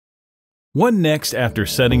What next after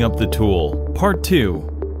setting up the tool? Part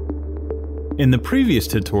 2. In the previous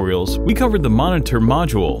tutorials, we covered the Monitor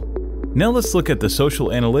module. Now let's look at the Social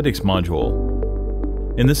Analytics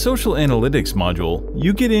module. In the Social Analytics module,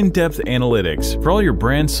 you get in-depth analytics for all your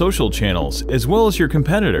brand's social channels as well as your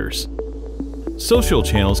competitors. Social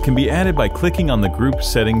channels can be added by clicking on the Group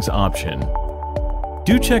Settings option.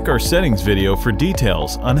 Do check our settings video for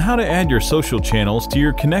details on how to add your social channels to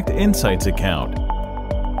your Konnect Insights account.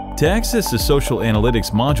 To access the Social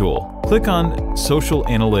Analytics module, click on Social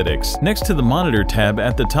Analytics next to the Monitor tab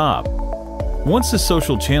at the top. Once the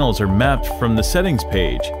social channels are mapped from the settings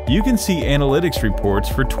page, you can see analytics reports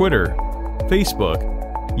for Twitter, Facebook,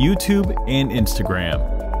 YouTube, and Instagram.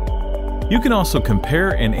 You can also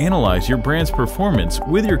compare and analyze your brand's performance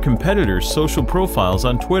with your competitors' social profiles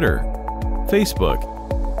on Twitter, Facebook,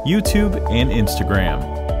 YouTube, and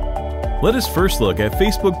Instagram. Let us first look at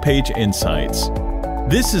Facebook Page Insights.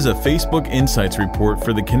 This is a Facebook Insights report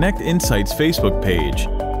for the Konnect Insights Facebook page.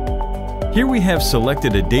 Here we have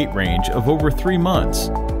selected a date range of over 3 months.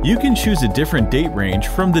 You can choose a different date range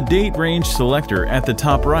from the date range selector at the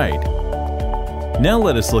top right. Now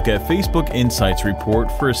let us look at Facebook Insights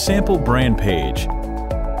report for a sample brand page.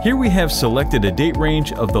 Here we have selected a date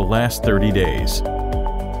range of the last 30 days.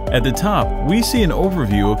 At the top, we see an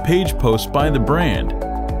overview of page posts by the brand,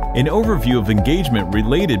 an overview of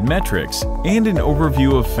engagement-related metrics, and an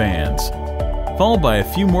overview of fans, followed by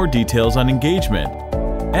a few more details on engagement.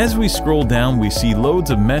 As we scroll down, we see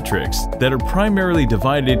loads of metrics that are primarily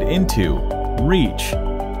divided into reach,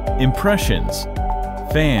 impressions,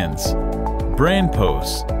 fans, brand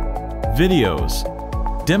posts, videos,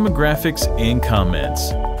 demographics, and comments.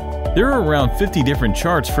 There are around 50 different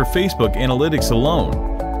charts for Facebook Analytics alone.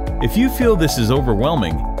 If you feel this is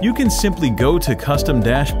overwhelming, you can simply go to Custom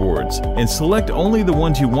Dashboards and select only the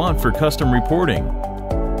ones you want for custom reporting.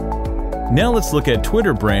 Now let's look at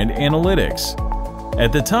Twitter Brand Analytics.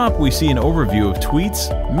 At the top, we see an overview of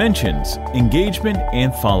tweets, mentions, engagement,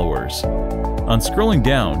 and followers. On scrolling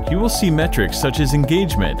down, you will see metrics such as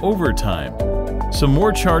engagement over time, some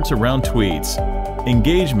more charts around tweets,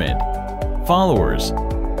 engagement, followers,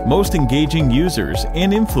 most engaging users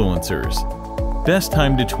and influencers, best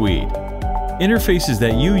time to tweet, interfaces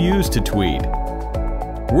that you use to tweet,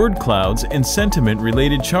 word clouds, and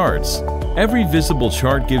sentiment-related charts. Every visible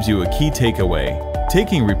chart gives you a key takeaway,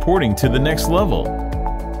 taking reporting to the next level.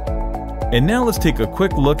 And now let's take a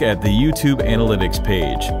quick look at the YouTube Analytics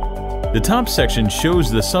page. The top section shows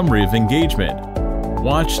the summary of engagement,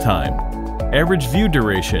 watch time, average view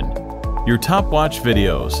duration, your top watch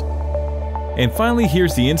videos. And finally,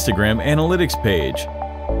 here's the Instagram Analytics page.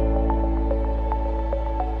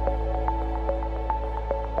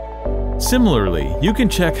 Similarly, you can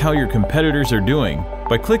check how your competitors are doing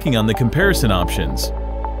by clicking on the comparison options.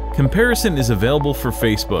 Comparison is available for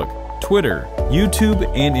Facebook, Twitter, YouTube,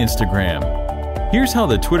 and Instagram. Here's how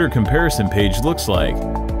the Twitter comparison page looks like.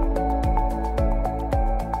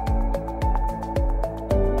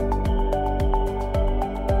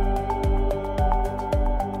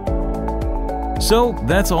 So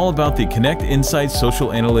that's all about the Konnect Insights Social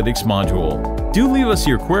Analytics module. Do leave us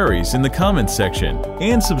your queries in the comments section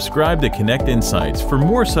and subscribe to Konnect Insights for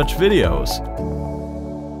more such videos.